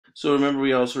So remember,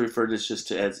 we also refer to this just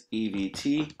to as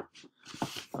EVT.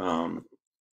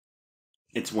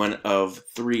 It's one of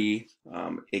three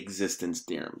existence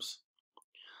theorems.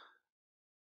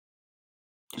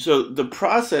 So the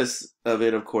process of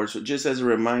it, of course, just as a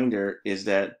reminder, is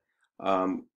that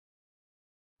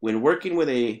when working with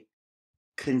a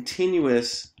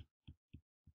continuous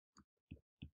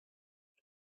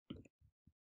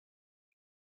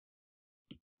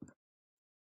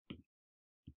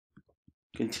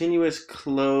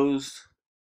closed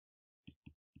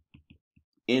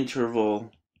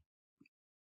interval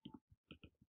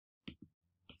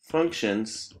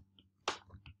functions,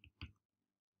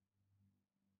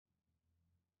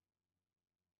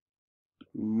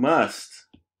 must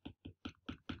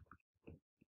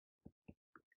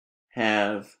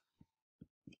have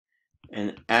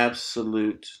an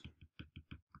absolute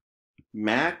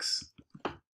max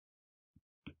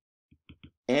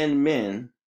and min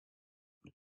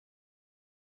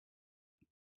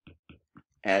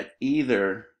at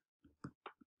either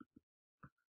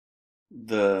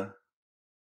the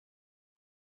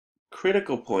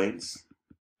critical points.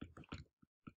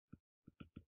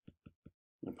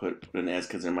 I'll put an S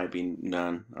because there might be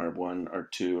none, or one, or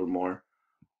two, or more,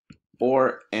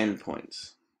 or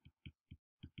endpoints.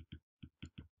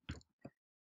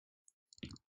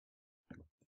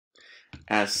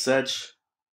 As such,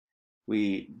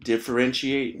 we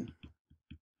differentiate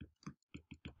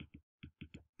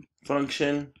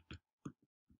function,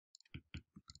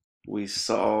 we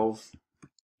solve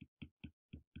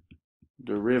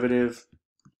derivative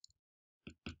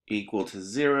equal to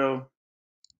 0,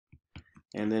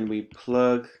 and then we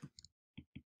plug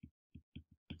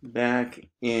back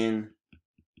in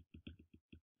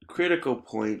critical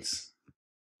points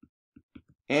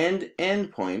and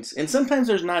endpoints, and sometimes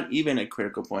there's not even a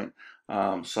critical point.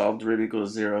 Solve derivative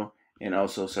equals 0, and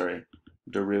also,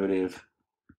 derivative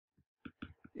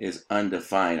is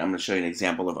undefined. I'm going to show you an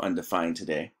example of undefined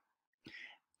today.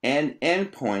 And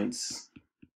endpoints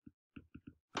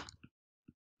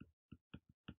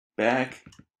back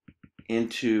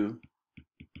into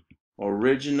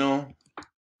original,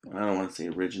 I don't want to say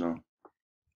original,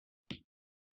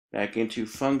 back into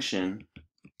function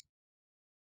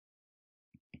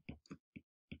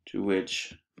to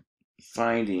which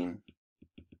finding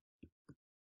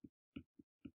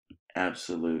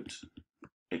absolute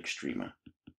extrema.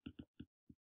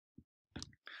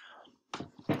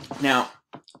 Now,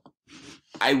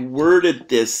 I worded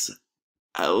this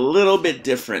a little bit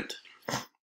different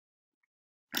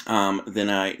than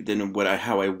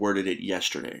how I worded it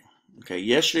yesterday. Okay,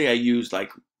 yesterday I used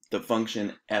like the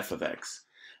function f of x.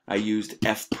 I used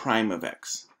f prime of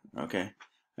x. Okay,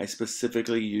 I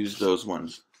specifically used those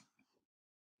ones.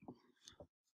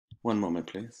 One moment,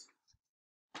 please.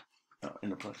 Oh,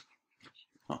 in the plus.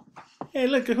 Oh, hey,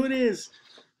 look at who it is.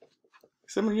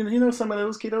 Some of you know some of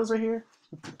those kiddos are here.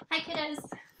 Hi, kiddos.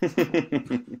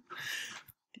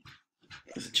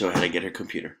 Joe had to get her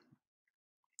computer.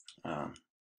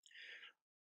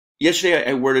 Yesterday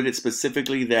I worded it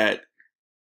specifically that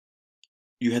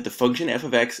you had the function f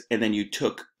of x, and then you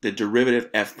took the derivative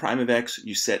f prime of x,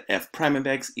 you set f prime of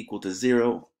x equal to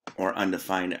 0 or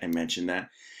undefined, I mentioned that,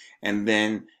 and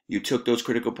then you took those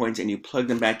critical points and you plugged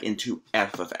them back into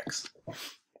f of x.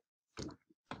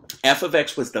 F of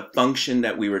x was the function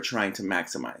that we were trying to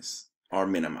maximize or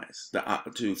minimize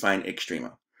to find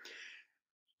extrema.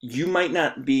 You might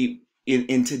not be,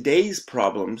 in today's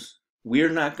problems, we're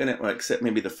not going to, except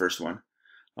maybe the first one,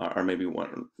 or maybe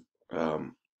one,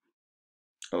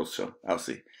 so I'll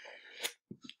see.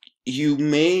 You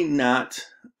may not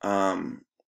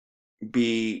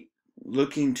be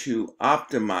looking to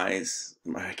optimize,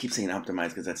 I keep saying optimize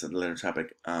because that's a later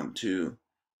topic, to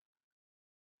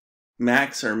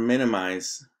max or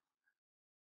minimize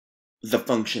the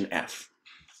function f.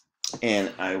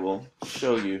 And I will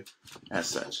show you as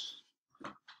such.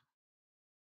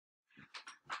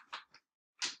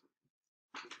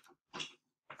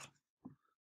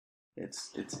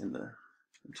 It's in the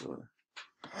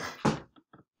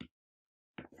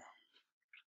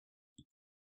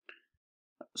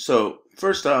So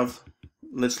first off,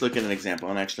 let's look at an example.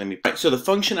 And actually, so the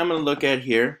function I'm going to look at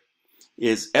here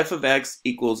is f of x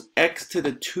equals x to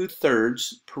the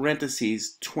 2/3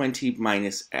 parentheses 20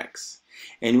 minus x.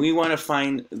 And we want to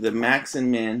find the max and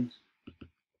min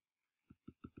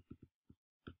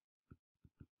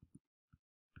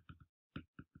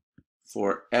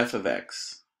for f of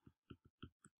x.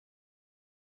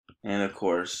 And of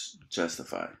course,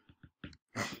 justify.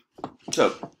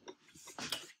 So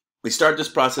we start this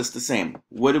process the same.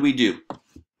 What do?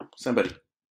 Somebody.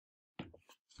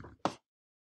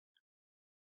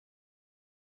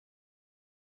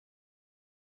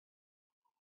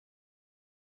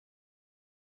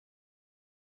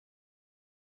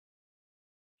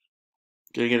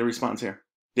 Did I get a response here?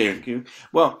 Thank you.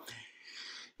 Well,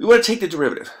 we want to take the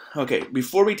derivative. Okay,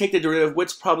 before we take the derivative,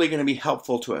 what's probably going to be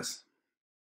helpful to us?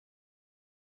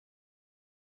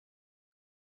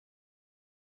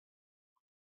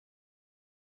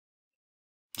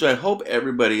 So I hope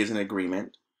everybody is in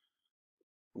agreement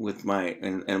with my,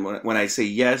 and when I say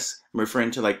yes, I'm referring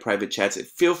to like private chats.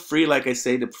 Feel free, like I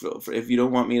say, to if you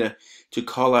don't want me to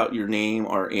call out your name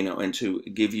or and to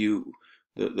give you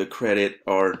the credit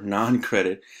or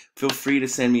non-credit, feel free to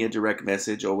send me a direct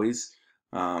message always.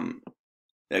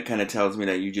 That kind of tells me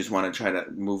that you just want to try to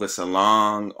move us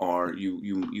along, or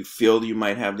you feel you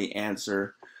might have the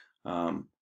answer.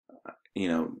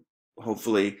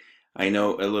 Hopefully, I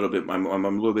know a little bit. I'm a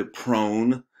little bit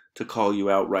prone to call you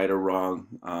out right or wrong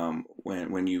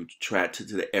when you chat to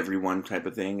the everyone type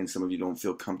of thing, and some of you don't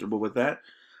feel comfortable with that.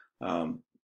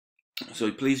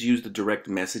 So please use the direct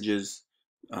messages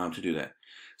to do that.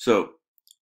 So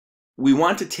we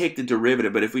want to take the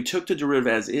derivative, but if we took the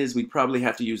derivative as is, we'd probably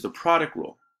have to use the product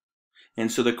rule. And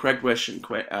so the correct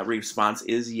response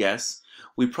is yes.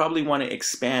 We probably want to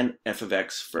expand f of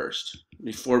x first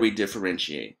before we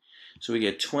differentiate. So we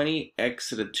get 20x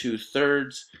to the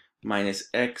 2/3 minus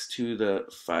x to the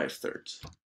 5/3.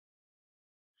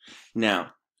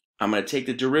 Now, I'm going to take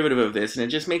the derivative of this, and it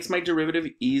just makes my derivative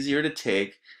easier to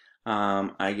take.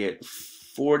 I get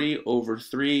 40 over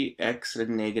 3x to the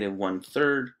negative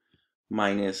 1/3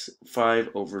 minus 5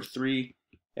 over 3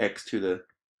 x to the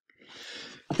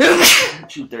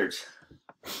 2/3.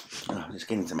 Oh, I'm just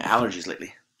getting some allergies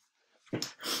lately.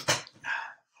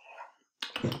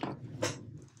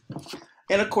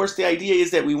 And of course, the idea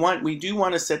is that we do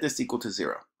want to set this equal to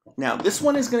 0. Now, this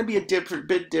one is going to be a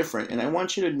bit different, and I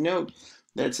want you to note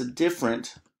that it's a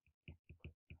different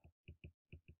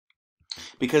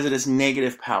because it is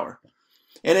negative power.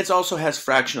 And it also has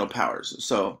fractional powers.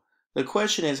 So the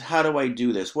question is, how do I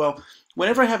do this? Well,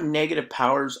 whenever I have negative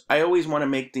powers, I always want to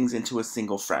make things into a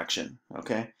single fraction,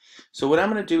 okay? So what I'm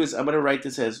going to do is I'm going to write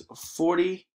this as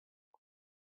 40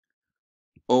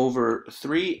 over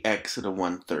 3x to the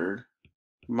 1/3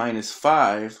 minus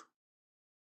 5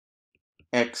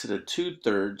 x to the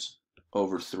 2/3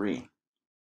 over 3.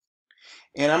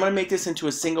 And I'm going to make this into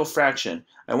a single fraction.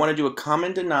 I want to do a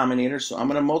common denominator, so I'm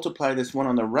going to multiply this one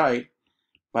on the right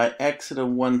by x to the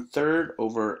 1/3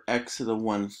 over x to the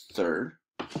 1/3.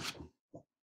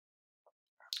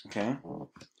 Okay?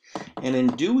 And in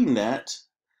doing that,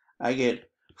 I get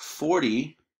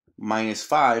 40 minus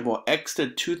 5. Well, x to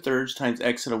the 2/3 times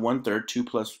x to the 1/3, 2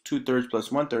 plus 2/3 plus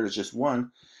 1/3 is just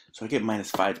 1. So I get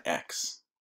minus 5x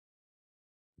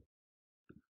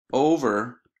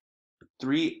over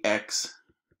 3x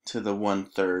to the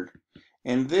 1/3.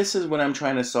 And this is what I'm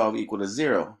trying to solve equal to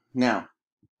 0. Now,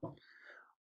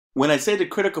 when I say the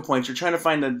critical points, you're trying to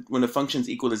find when the function is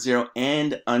equal to 0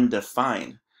 and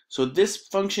undefined. So this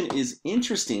function is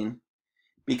interesting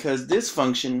because this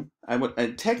function,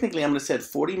 technically I'm going to set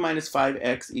 40 minus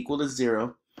 5x equal to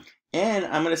 0, and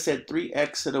I'm going to set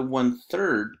 3x to the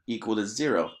 1/3 equal to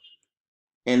 0.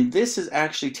 And this is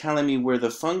actually telling me where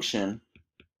the function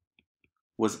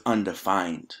was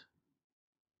undefined.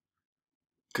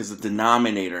 Because the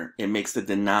denominator, it makes the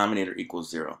denominator equal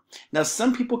 0. Now,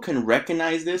 some people can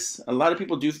recognize this. A lot of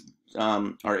people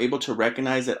are able to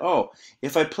recognize that, oh,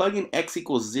 if I plug in x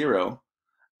equals 0,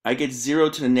 I get 0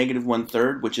 to the negative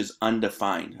 1/3, which is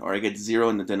undefined, or I get 0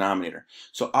 in the denominator.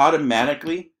 So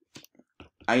automatically,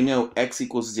 I know x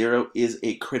equals 0 is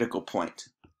a critical point.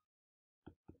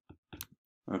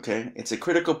 Okay, it's a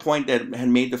critical point that had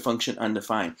made the function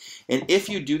undefined. And if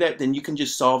you do that, then you can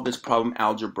just solve this problem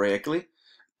algebraically,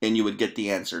 and you would get the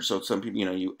answer. So some people,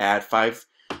 you add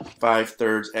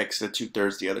 5/3 x to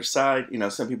 2/3 the other side.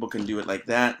 Some people can do it like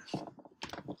that.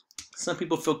 Some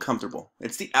people feel comfortable.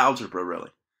 It's the algebra,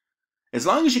 really. As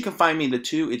long as you can find me the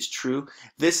 2, it's true.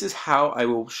 This is how I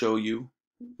will show you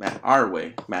our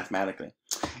way mathematically.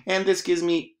 And this gives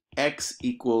me x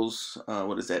equals,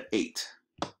 8.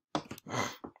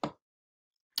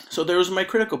 So there's my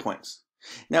critical points.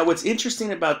 Now what's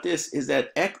interesting about this is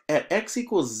that at x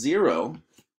equals 0,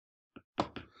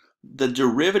 the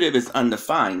derivative is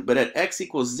undefined, but at x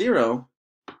equals 0,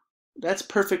 that's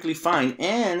perfectly fine,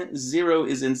 and 0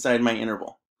 is inside my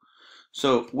interval.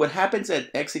 So what happens at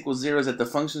x equals 0 is that the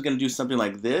function is going to do something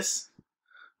like this,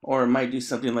 or it might do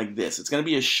something like this. It's going to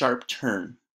be a sharp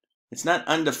turn. It's not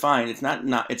undefined.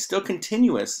 It's still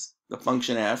continuous, the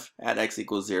function f at x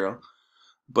equals 0,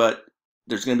 but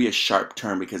there's going to be a sharp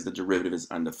turn because the derivative is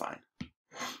undefined.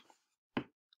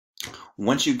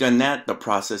 Once you've done that, the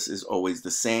process is always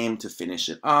the same to finish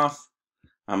it off.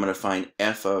 I'm going to find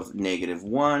f of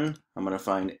 -1. I'm going to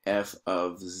find f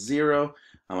of 0.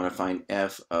 I'm going to find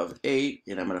f of 8,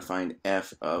 and I'm going to find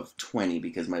f of 20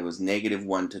 because mine was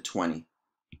 -1 to 20.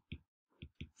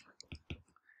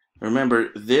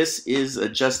 Remember, this is a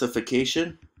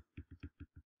justification.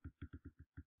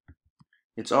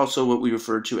 It's also what we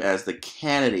refer to as the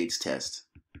candidate's test.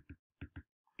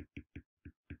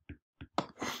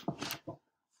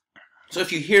 So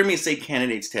if you hear me say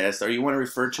candidate's test, or you want to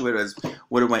refer to it as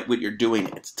what you're doing,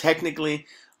 it's technically,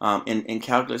 in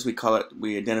calculus,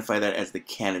 we identify that as the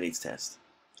candidate's test.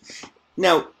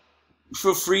 Now,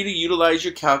 feel free to utilize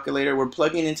your calculator. We're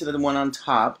plugging into the one on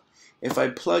top. If I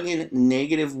plug in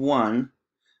 -1,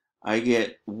 I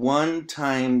get 1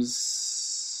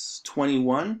 times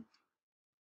 21.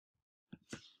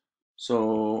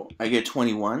 So I get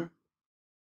 21.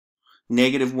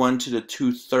 -1 to the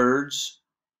 2/3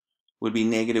 would be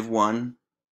 -1.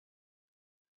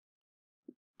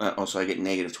 Also, I get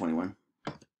 -21.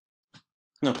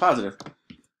 No, positive.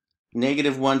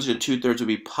 -1 to the 2/3 would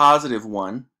be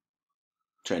 +1. I'm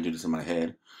trying to do this in my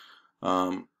head.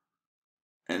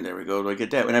 And there we go. I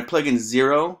get that. When I plug in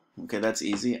 0, okay, that's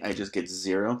easy. I just get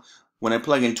 0. When I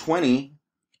plug in 20,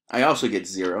 I also get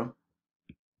 0.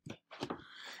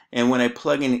 And when I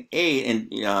plug in 8, and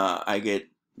I get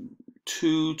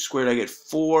 2 squared, I get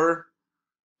 4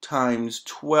 times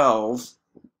 12,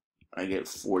 I get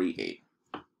 48.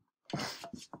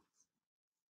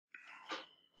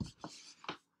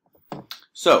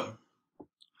 So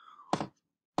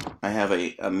I have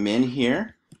a min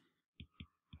here,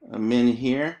 a min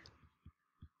here,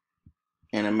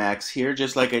 and a max here,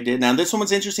 just like I did. Now this one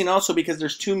was interesting also because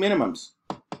there's 2 minimums.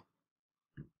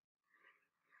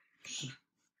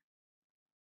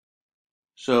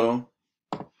 So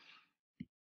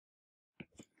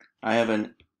I have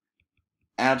an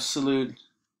absolute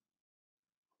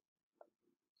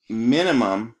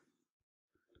minimum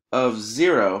of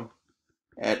 0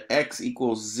 at x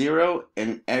equals 0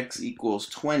 and x equals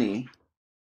 20.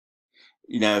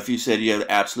 Now, if you said you have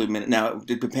absolute minimum, now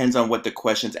it depends on what the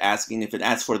question's asking. If it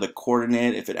asks for the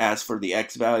coordinate, if it asks for the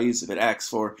x values, if it asks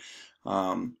for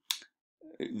the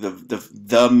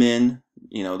min,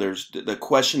 there's the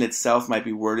question itself might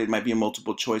be worded, it might be a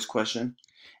multiple choice question.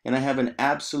 And I have an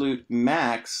absolute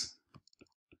max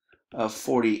of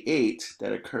 48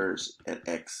 that occurs at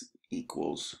x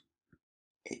equals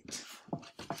 8.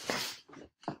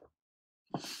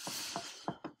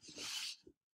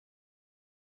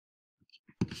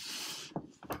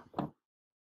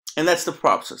 And that's the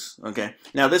process, okay?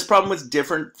 Now this problem was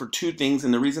different for 2 things,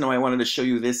 and the reason why I wanted to show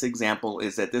you this example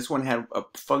is that this one had a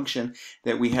function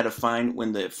that we had to find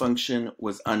when the function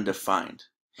was undefined.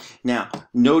 Now,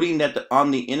 noting that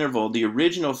on the interval, the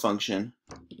original function,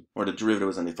 or the derivative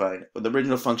was undefined, but the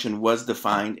original function was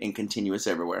defined and continuous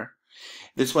everywhere.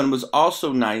 This one was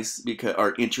also nice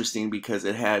or interesting because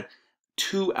it had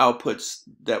 2 outputs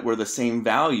that were the same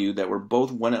value that were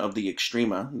both one of the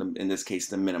extrema, in this case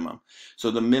the minimum.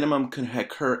 So the minimum can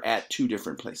occur at 2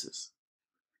 different places.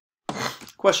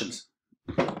 Questions?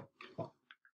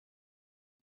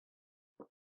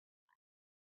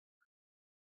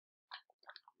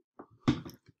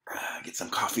 Get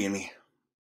some coffee in me.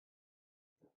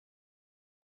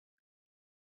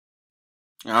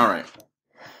 All right.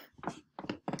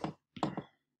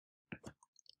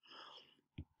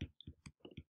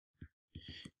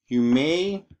 You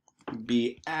may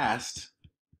be asked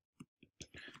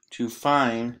to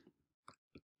find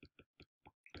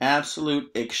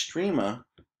absolute extrema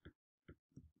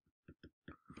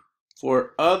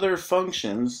for other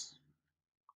functions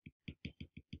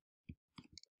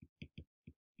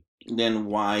than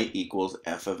y equals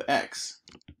f of x.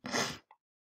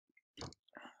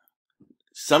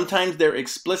 Sometimes they're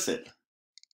explicit.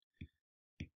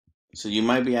 So you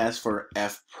might be asked for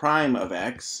f prime of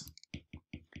x.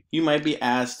 You might be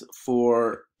asked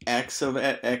for x of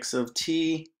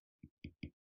t,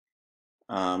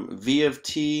 v of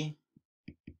t,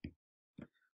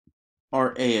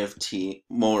 or a of t,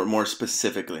 more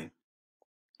specifically.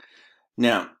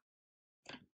 Now,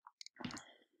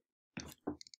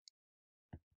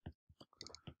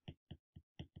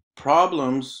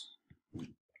 problems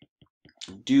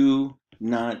do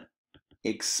not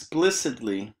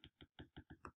explicitly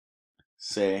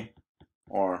say,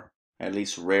 or at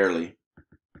least rarely,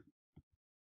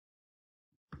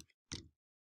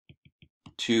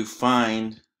 to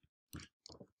find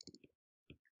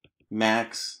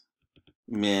max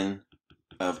min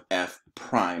of f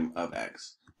prime of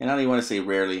x. And I don't even want to say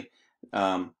rarely.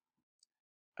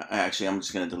 Actually, I'm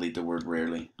just going to delete the word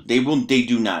rarely. They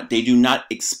do not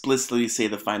explicitly say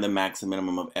to find the max and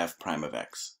minimum of f prime of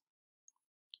x.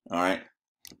 All right.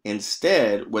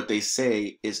 Instead, what they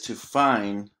say is to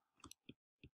find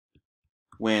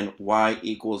when y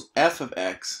equals f of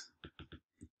x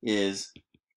is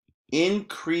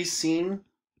increasing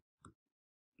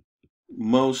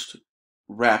most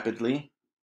rapidly,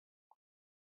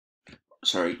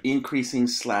 increasing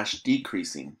 /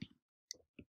 decreasing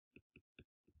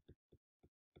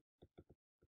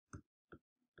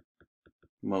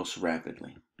most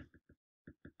rapidly.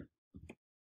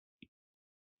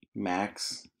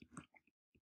 Max,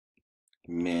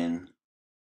 min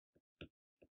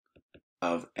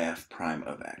of f prime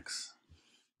of x.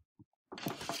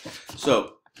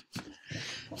 So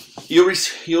you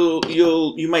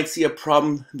might see a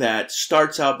problem that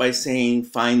starts out by saying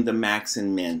find the max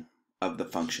and min of the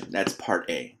function. That's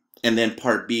part A. And then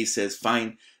part B says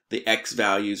find the x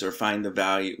values, or find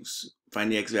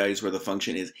the x values where the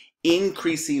function is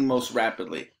increasing most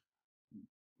rapidly.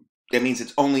 That means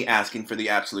it's only asking for the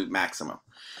absolute maximum.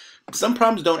 Some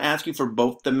problems don't ask you for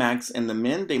both the max and the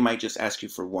min. They might just ask you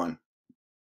for one.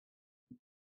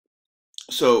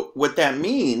 So what that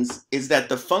means is that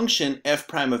the function f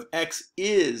prime of x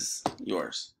is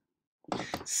yours.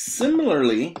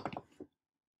 Similarly,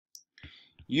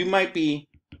 you might be,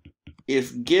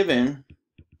 if given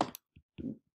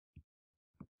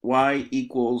y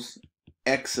equals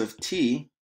x of t,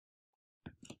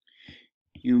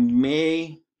 you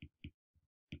may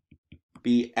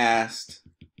be asked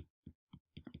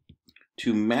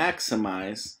to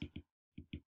maximize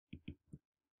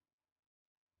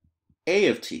a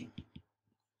of t.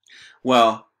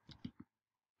 Well,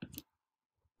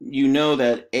 you know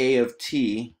that a of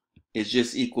t is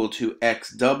just equal to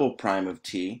x double prime of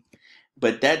t,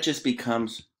 but that just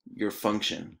becomes your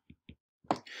function.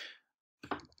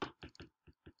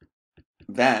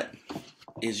 That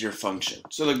is your function.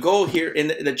 So the goal here, and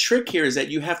the trick here, is that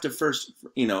you have to first,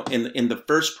 in the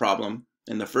first problem,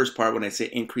 in the first part, when I say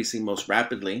increasing most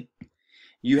rapidly,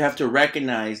 you have to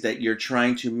recognize that you're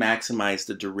trying to maximize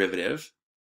the derivative.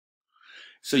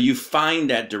 So you find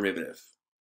that derivative,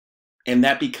 and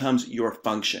that becomes your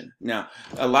function. Now,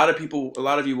 a lot of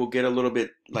you will get a little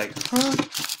bit like,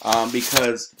 huh?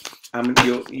 Because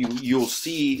you'll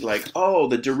see like, oh,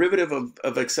 the derivative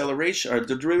of acceleration, or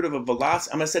the derivative of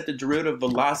velocity. I'm gonna set the derivative of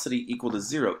velocity equal to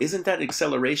 0. Isn't that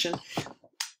acceleration?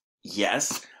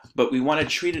 Yes, but we want to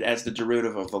treat it as the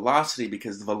derivative of velocity,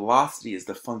 because the velocity is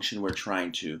the function we're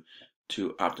trying to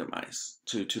optimize,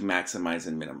 to maximize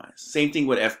and minimize. Same thing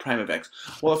with f prime of x.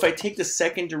 Well, if I take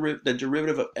the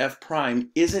derivative of f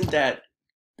prime, isn't that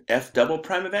f double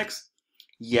prime of x?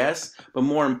 Yes, but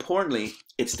more importantly,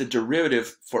 it's the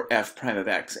derivative for f prime of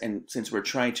x. And since we're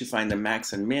trying to find the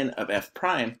max and min of f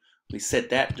prime, we set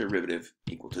that derivative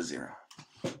equal to 0.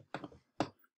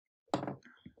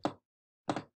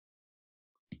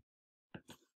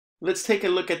 Let's take a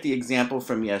look at the example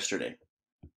from yesterday.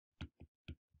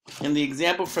 In the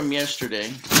example from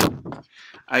yesterday,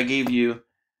 I gave you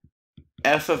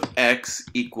f of x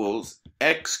equals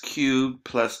x cubed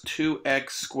plus 2x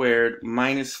squared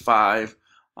minus 5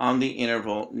 on the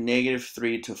interval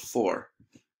 -3 to 4.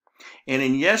 And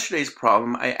in yesterday's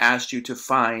problem, I asked you to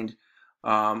find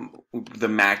the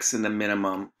max and the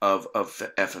minimum of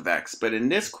f of x. But in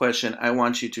this question,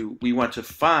 we want to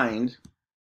find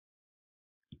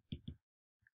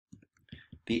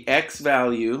the x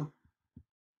value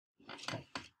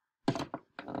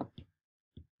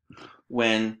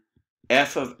when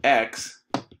f of x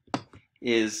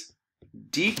is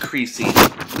decreasing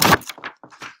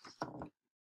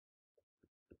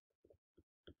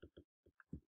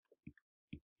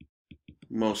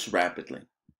most rapidly.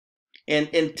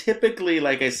 And typically,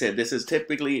 like I said, this is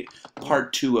typically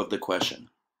part 2 of the question.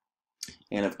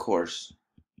 And of course,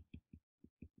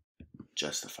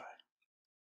 justify.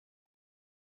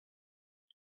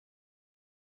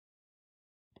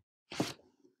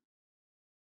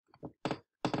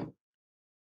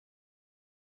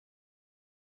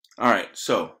 All right,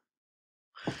 so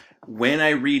when I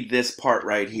read this part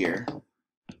right here,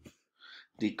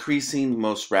 decreasing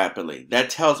most rapidly,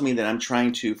 that tells me that I'm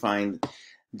trying to find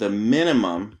the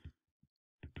minimum.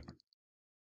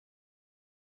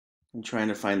 I'm trying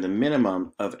to find the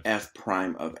minimum of f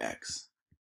prime of x.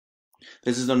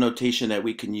 This is a notation that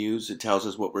we can use. It tells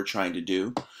us what we're trying to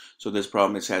do. So this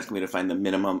problem is asking me to find the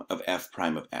minimum of f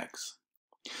prime of x.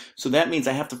 So that means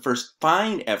I have to first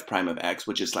find f prime of x,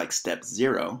 which is like step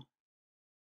 0.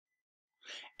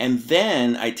 And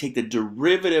then I take the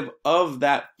derivative of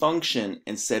that function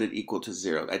and set it equal to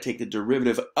 0. I take the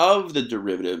derivative of the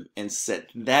derivative and set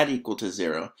that equal to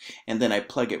 0. And then I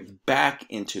plug it back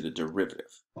into the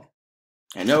derivative.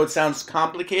 I know it sounds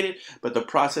complicated, but the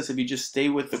process, if you just stay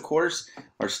with the course,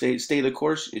 or stay the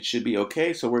course, it should be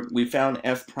okay. So we found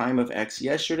f prime of x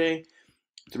yesterday.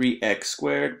 3x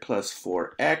squared plus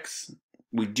 4x.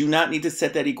 We do not need to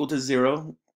set that equal to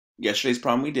 0. Yesterday's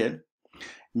problem we did.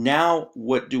 Now,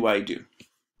 what do I do?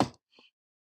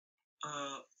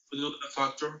 We look at the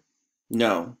factor.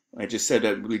 No, I just said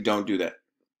that we don't do that.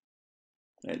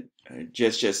 I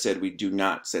just said we do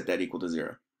not set that equal to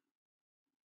 0.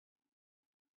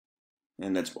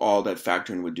 And that's all that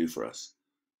factoring would do for us.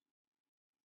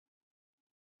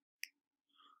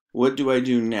 What do I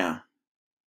do now?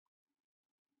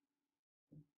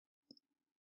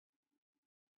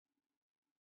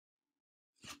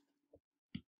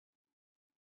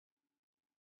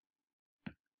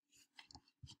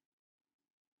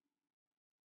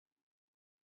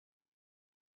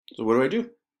 So what do I do?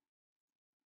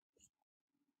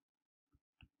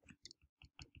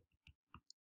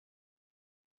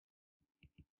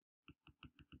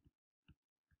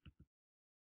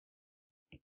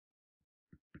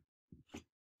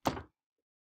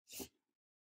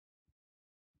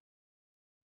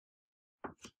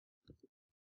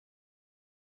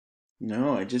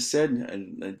 No, I just said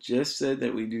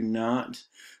that we do not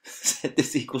set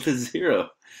this equal to 0.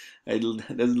 That's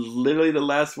literally the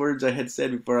last words I had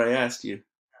said before I asked you.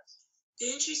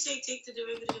 Didn't you say take the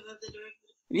derivative of the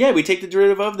derivative? Yeah, we take the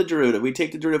derivative of the derivative. We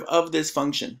take the derivative of this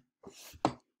function.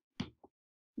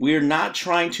 We're not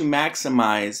trying to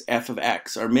maximize f of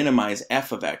x or minimize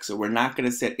f of x, so we're not going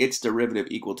to set its derivative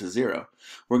equal to 0.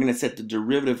 We're going to set the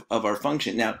derivative of our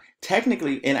function. Now,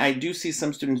 technically, and I do see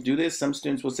some students do this, some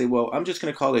students will say, well, I'm just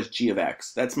going to call this g of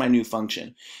x. That's my new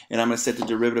function. And I'm going to set the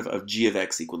derivative of g of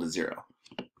x equal to 0.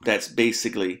 That's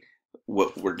basically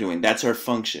what we're doing. That's our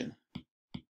function.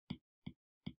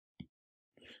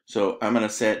 So I'm going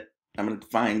to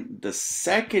find the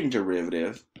second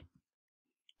derivative,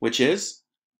 which is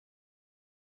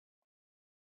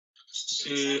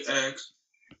cx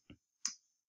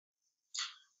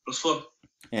plus 4.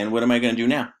 And what am I going to do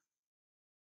now?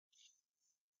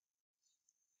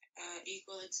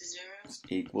 Equal it to 0.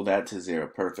 Equal that to 0.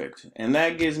 Perfect. And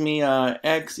that gives me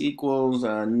x equals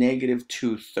negative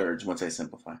 2/3 once I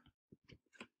simplify.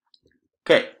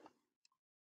 Okay.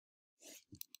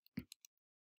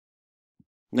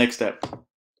 Next step. Put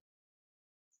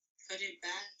it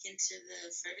back into the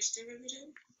first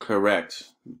derivative? Correct.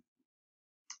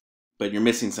 But you're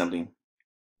missing something.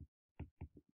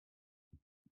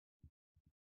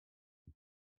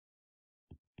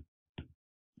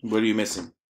 What are you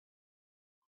missing?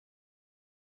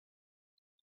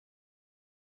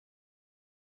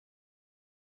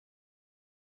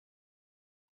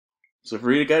 So if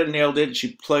Rita got it nailed it,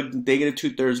 she plugged negative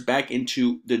 2/3 back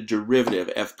into the derivative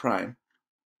f prime.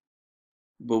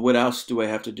 But what else do I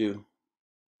have to do?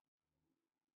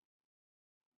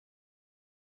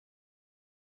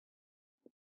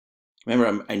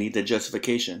 Remember, I need the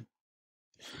justification.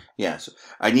 Yeah, so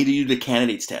I need to use the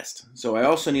candidates test. So I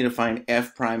also need to find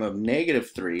f prime of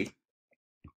negative 3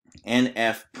 and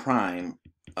f prime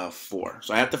of 4.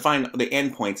 So I have to find the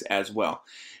endpoints as well.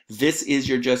 This is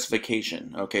your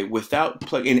justification, okay? Without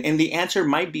plug in, and the answer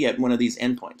might be at one of these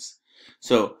endpoints.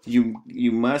 So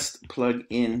you must plug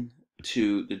in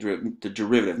to the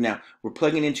derivative. Now we're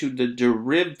plugging into the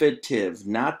derivative,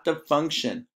 not the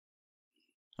function.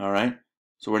 All right.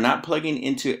 So we're not plugging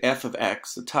into f of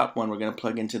x, the top one. We're going to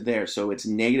plug into there. So it's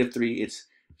negative 3. It's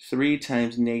 3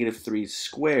 times negative 3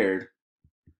 squared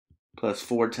plus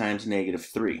 4 times negative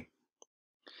 3.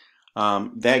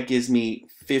 That gives me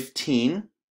 15.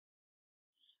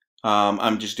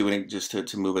 I'm just doing it just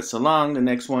to move us along. The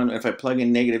next one, if I plug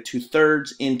in negative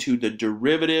 2/3 into the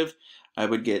derivative, I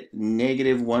would get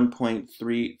negative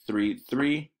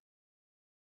 1.333.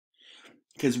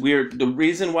 Because the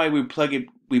reason why we plug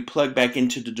back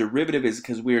into the derivative is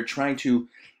because we are trying to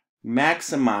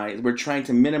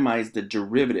minimize the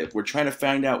derivative. We're trying to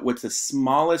find out what the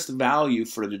smallest value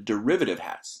for the derivative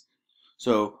has.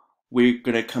 So we're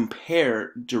going to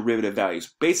compare derivative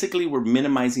values. Basically, we're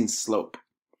minimizing slope.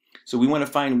 So we want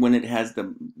to find when it has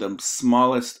the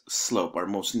smallest slope, or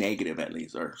most negative at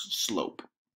least, or slope.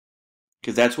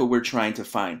 Because that's what we're trying to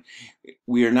find.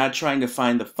 We are not trying to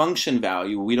find the function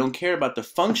value. We don't care about the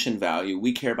function value.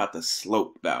 We care about the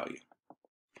slope value.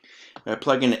 If I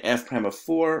plug in f prime of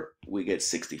 4, we get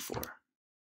 64.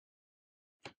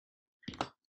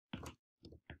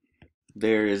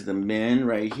 There is the min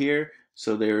right here.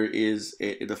 So there is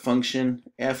the function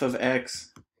f of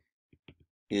x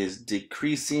is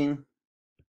decreasing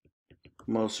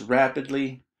most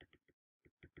rapidly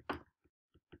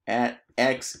at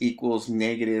x equals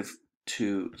negative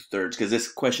 2/3, because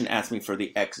this question asked me for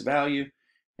the x value,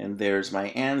 and there's my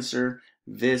answer.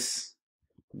 This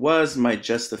was my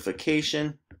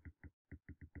justification,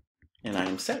 and I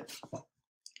am set.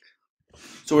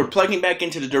 So we're plugging back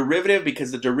into the derivative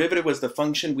because the derivative was the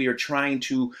function we are trying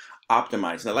to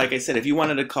optimize. Now, like I said, if you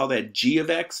wanted to call that g of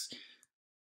x,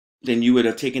 then you would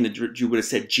have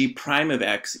said g prime of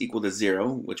x equal to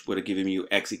 0, which would have given you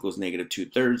x equals negative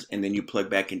 2/3, and then you plug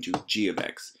back into g of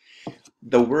x.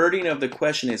 The wording of the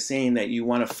question is saying that you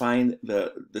want to find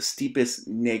the steepest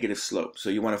negative slope.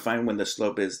 So you want to find when the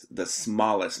slope is the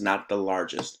smallest, not the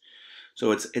largest.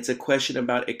 So it's a question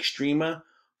about extrema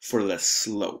for the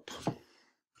slope.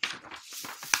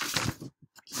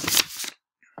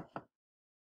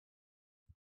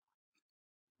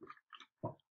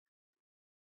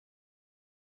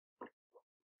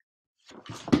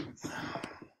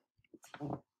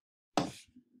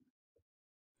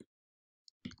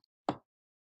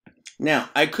 Now,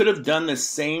 I could have done the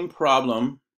same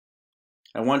problem.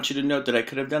 I want you to note that I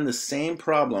could have done the same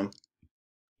problem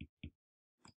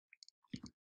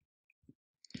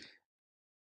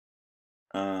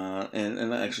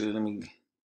and actually let me,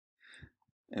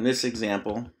 in this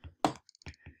example,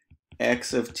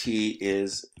 x of t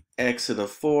is x to the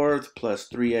fourth plus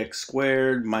 3x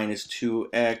squared minus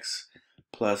 2x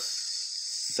plus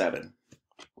 7.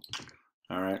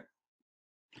 All right.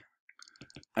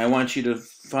 I want you to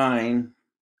find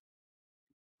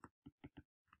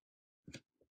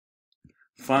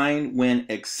when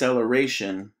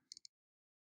acceleration,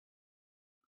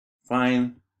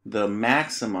 find the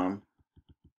maximum,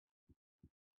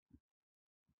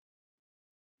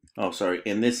 oh sorry,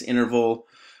 in this interval,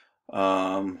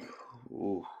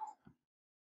 ooh.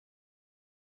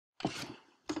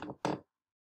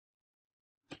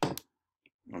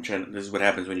 This is what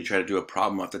happens when you try to do a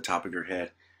problem off the top of your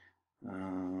head.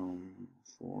 4,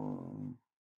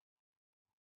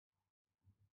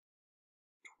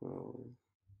 12.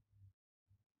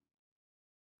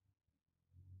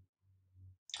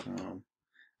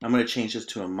 I'm going to change this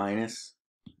to a minus.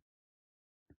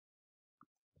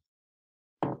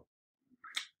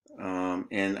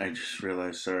 And I just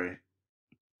realized, sorry,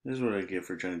 this is what I get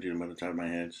for trying to do them off the top of my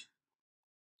head.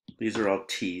 These are all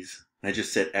t's. I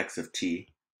just said x of t.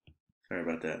 Sorry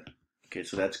about that. Okay,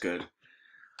 so that's good.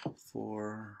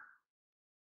 4,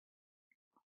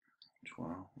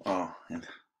 12. Oh, and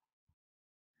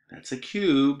that's a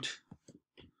cubed.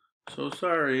 So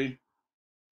sorry.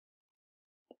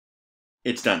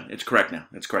 It's done. It's correct now.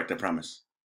 It's correct, I promise.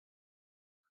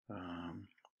 9,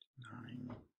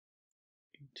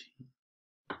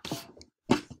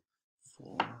 18,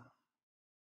 4.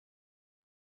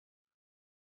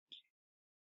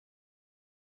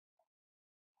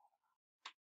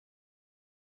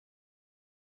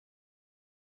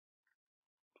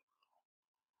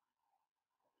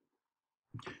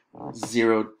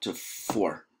 Zero to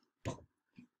 4.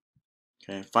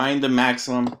 Okay, find the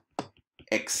maximum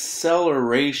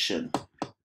acceleration.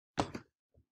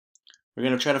 We're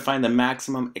going to try to find the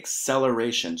maximum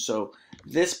acceleration. So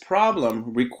this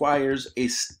problem requires a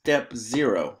step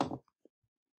 0.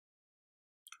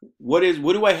 What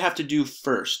do I have to do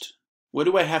first? What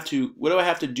do I have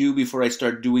to do before I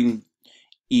start doing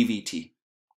EVT?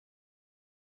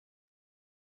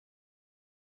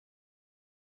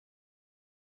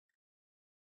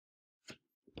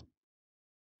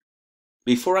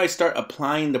 Before I start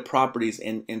applying the properties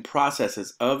and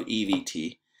processes of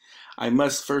EVT, I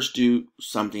must first do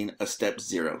something, a step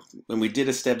 0. When we did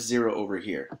a step 0 over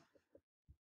here.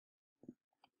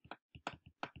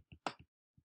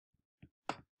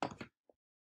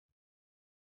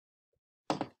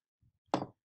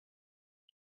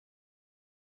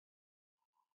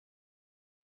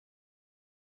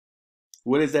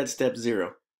 What is that step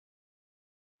 0?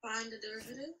 Find the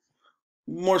derivative.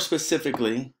 More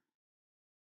specifically,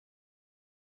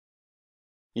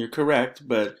 you're correct,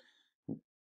 but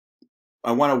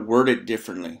I want to word it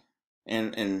differently.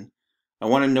 And I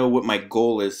want to know what my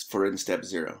goal is for in step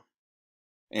 0.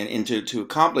 And to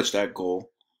accomplish that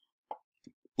goal,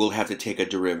 we'll have to take a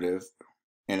derivative,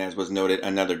 and as was noted,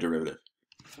 another derivative.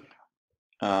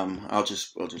 I'll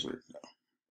just wait.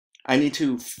 I need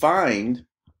to find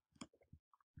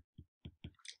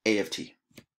A of t.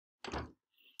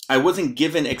 I wasn't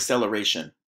given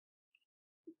acceleration,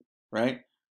 right?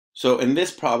 So in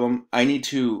this problem, I needed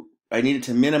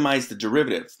to minimize the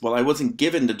derivative. Well, I wasn't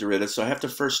given the derivative, so I have to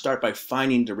first start by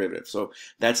finding derivative. So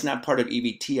that's not part of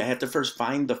EVT. I have to first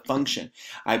find the function.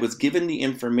 I was given the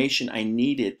information I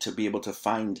needed to be able to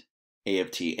find A of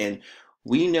t. And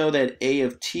we know that A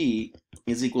of t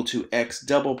is equal to x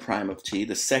double prime of t,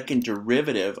 the second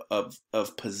derivative of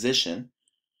position.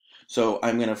 So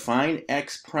I'm going to find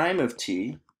x prime of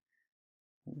t,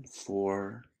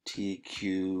 4t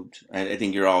cubed. I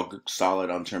think you're all solid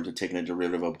on terms of taking a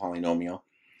derivative of a polynomial.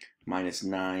 minus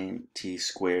 9t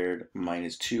squared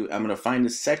minus 2. I'm going to find the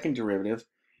second derivative,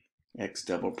 x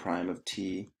double prime of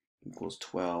t equals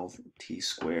 12t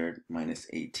squared minus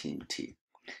 18t.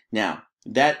 Now,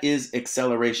 that is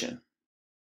acceleration.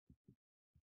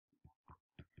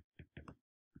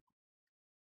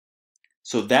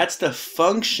 So that's the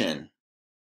function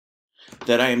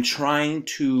that I am trying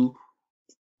to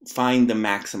find the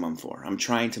maximum for. I'm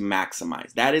trying to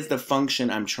maximize. That is the function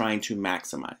I'm trying to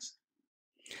maximize.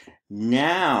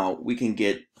 Now we can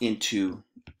get into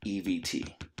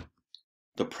EVT,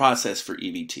 the process for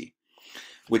EVT,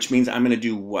 which means I'm going to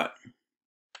do what?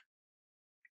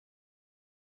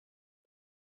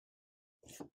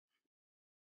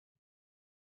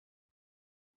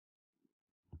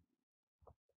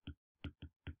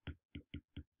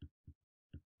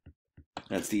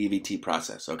 That's the EVT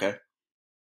process, okay?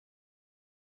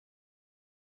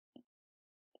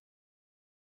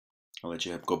 I'll let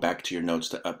you go back to your notes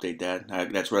to update that.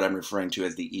 That's what I'm referring to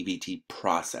as the EVT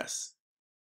process.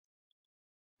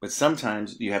 But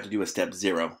sometimes you have to do a step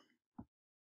 0.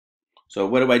 So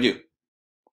what do I do?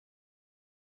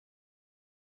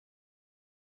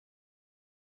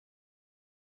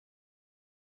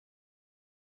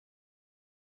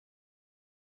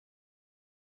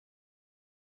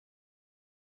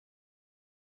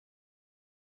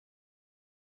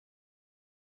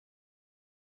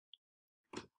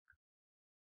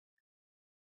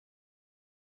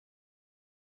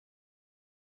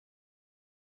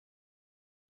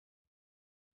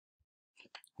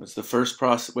 What's the first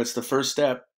process? What's the first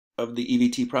step of the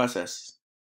EVT process?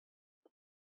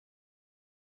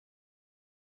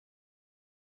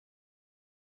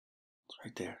 It's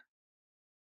right there.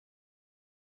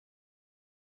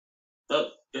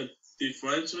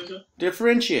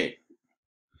 Differentiate.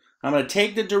 I'm going to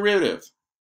take the derivative.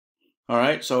 All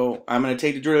right, so I'm going to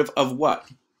take the derivative of what?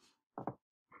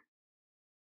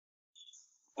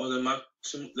 Of the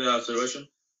maximum, the acceleration.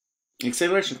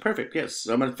 Acceleration, perfect, yes.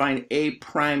 So I'm going to find a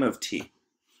prime of t.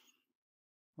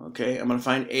 Okay, I'm going to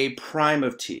find a prime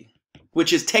of t,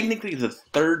 which is technically the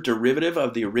third derivative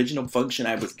of the original function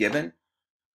I was given.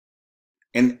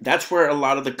 And that's where a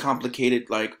lot of the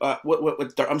complicated, like,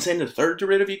 I'm saying the third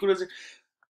derivative equals,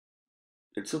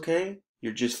 it's okay.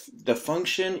 You're just, the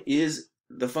function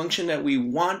that we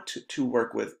want to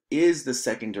work with is the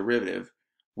second derivative,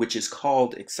 which is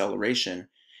called acceleration.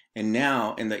 And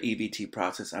now in the EVT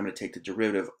process, I'm going to take the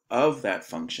derivative of that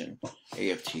function,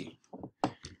 a of t.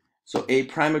 So a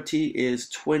prime of t is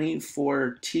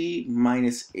 24t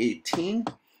minus 18.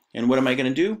 And what am I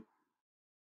going to do?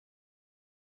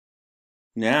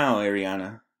 Now,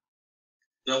 Ariana.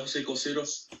 Now we say equal 0.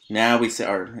 Now we set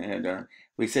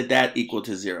that equal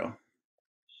to 0.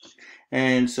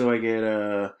 And so I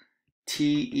get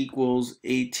t equals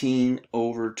 18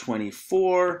 over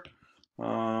 24.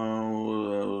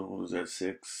 What was that,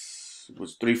 6? It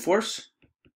was 3/4.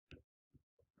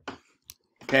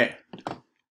 Okay.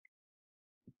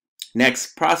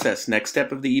 Next process, next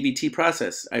step of the EVT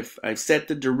process. I've set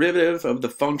the derivative of the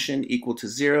function equal to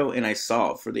 0 and I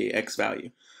solve for the x value.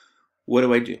 What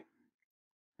do I do?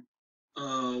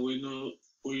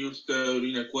 We use the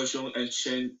linear equation and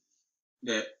change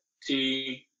the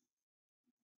t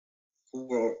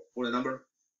for the number.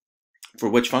 For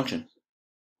which function?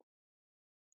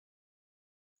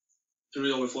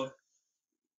 3/4.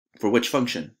 For which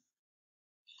function?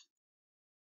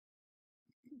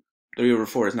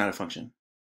 3/4 is not a function.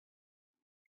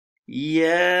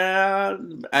 Yeah,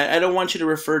 I don't want you to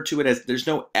refer to it as, there's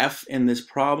no f in this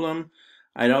problem.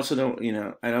 I also don't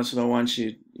want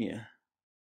you, yeah.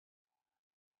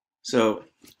 So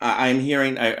I'm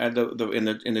hearing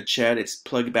in the chat, it's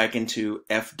plugged back into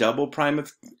f double prime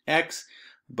of x,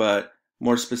 but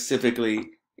more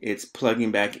specifically, it's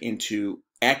plugging back into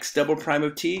x double prime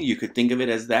of t. You could think of it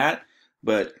as that,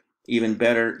 but even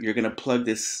better, you're going to plug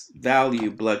this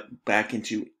value back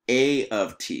into a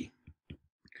of t.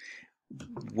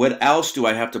 What else do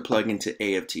I have to plug into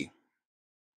a of t?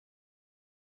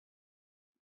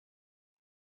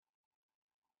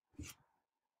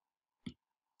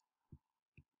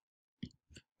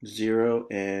 Zero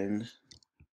and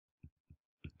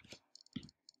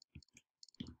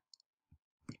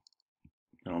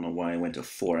I don't know why I went to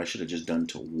 4. I should have just done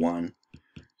to 1.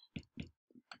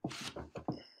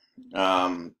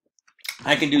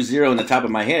 I can do 0 in the top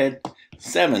of my head.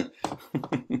 7.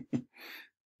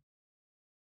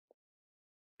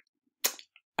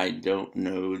 I don't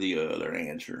know the other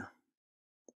answer.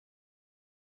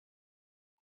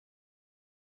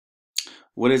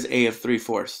 What is a of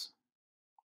 3/4?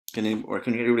 Can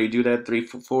anybody do that?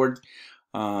 3/4?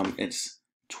 It's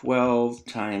 12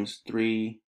 times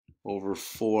 3 over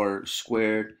 4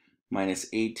 squared minus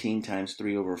 18 times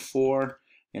 3 over 4.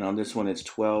 And on this one, it's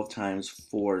 12 times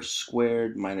 4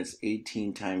 squared minus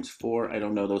 18 times 4. I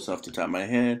don't know those off the top of my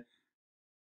head.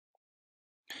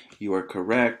 You are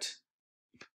correct.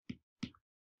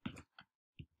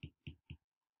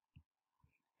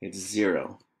 It's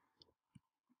 0.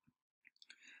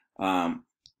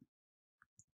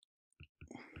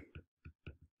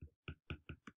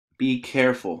 Be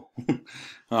careful.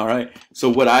 All right. So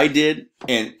what I did,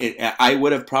 and I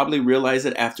would have probably realized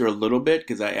it after a little bit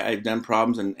because I've done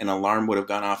problems and an alarm would have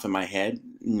gone off in my head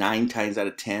 9 times out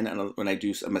of 10. And when I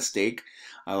do a mistake,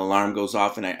 an alarm goes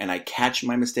off and I catch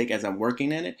my mistake as I'm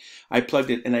working in it. I plugged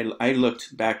it and I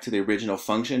looked back to the original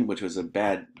function, which was a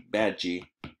bad G.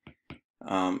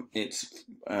 I'm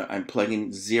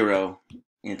plugging 0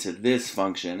 into this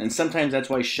function. And sometimes that's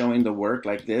why showing the work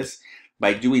like this,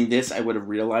 by doing this, I would have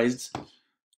realized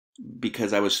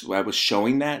because I was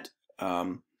showing that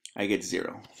I get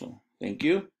 0. So thank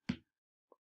you.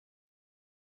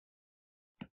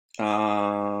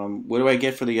 What do I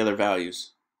get for the other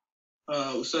values?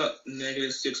 What's up?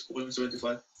 Negative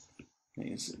 6.75.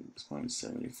 Negative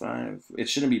 6.75. It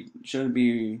shouldn't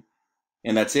be,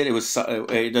 and that's it. It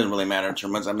doesn't really matter in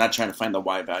terms. I'm not trying to find the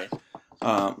y value.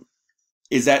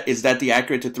 Is that the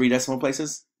accurate to 3 decimal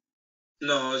places?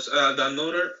 No, it's the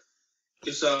another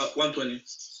is 120.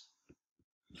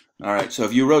 All right. So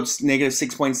if you wrote negative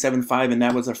 6.75 and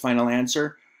that was our final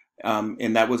answer,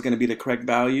 and that was going to be the correct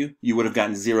value, you would have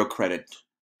gotten 0 credit.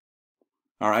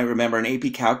 All right. Remember, in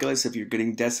AP Calculus, if you're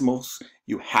getting decimals,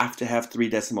 you have to have 3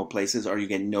 decimal places, or you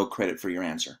get no credit for your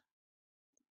answer.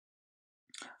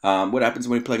 What happens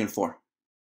when we plug in 4?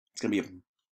 It's going to be a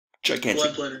gigantic.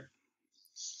 120.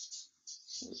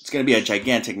 It's going to be a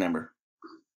gigantic number.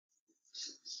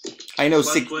 I know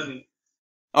 120.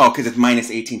 Oh, because it's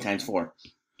minus 18 times 4.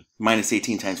 Minus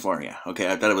 18 times 4, yeah.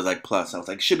 Okay, I thought it was like plus. I was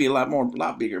like, it should be a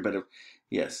lot bigger, but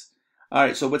yes. All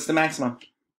right, so what's the maximum?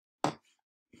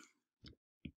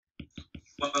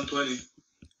 120.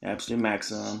 Absolute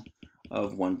maximum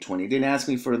of 120. Didn't ask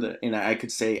me for the, and I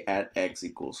could say at x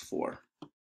equals 4.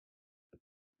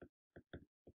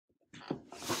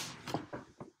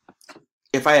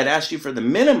 If I had asked you for the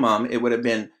minimum, it would have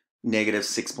been negative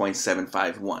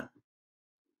 6.751.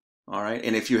 All right,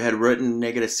 and if you had written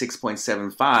negative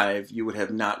 6.75, you would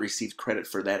have not received credit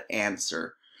for that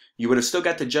answer. You would have still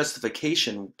got the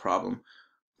justification problem,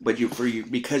 but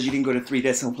because you didn't go to 3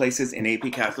 decimal places in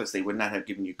AP Calculus, they would not have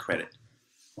given you credit.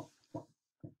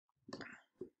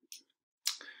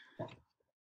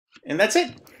 And that's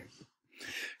it.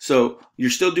 So you're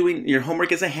still doing your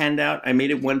homework as a handout. I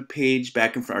made it 1 page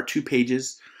back and forth, or 2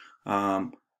 pages.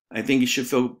 I think you should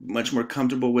feel much more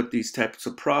comfortable with these types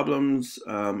of problems,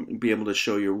 be able to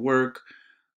show your work.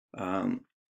 And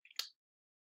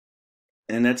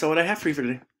that's all I have for you for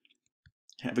today.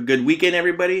 Have a good weekend,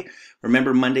 everybody.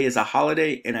 Remember, Monday is a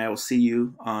holiday, and I will see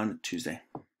you on Tuesday.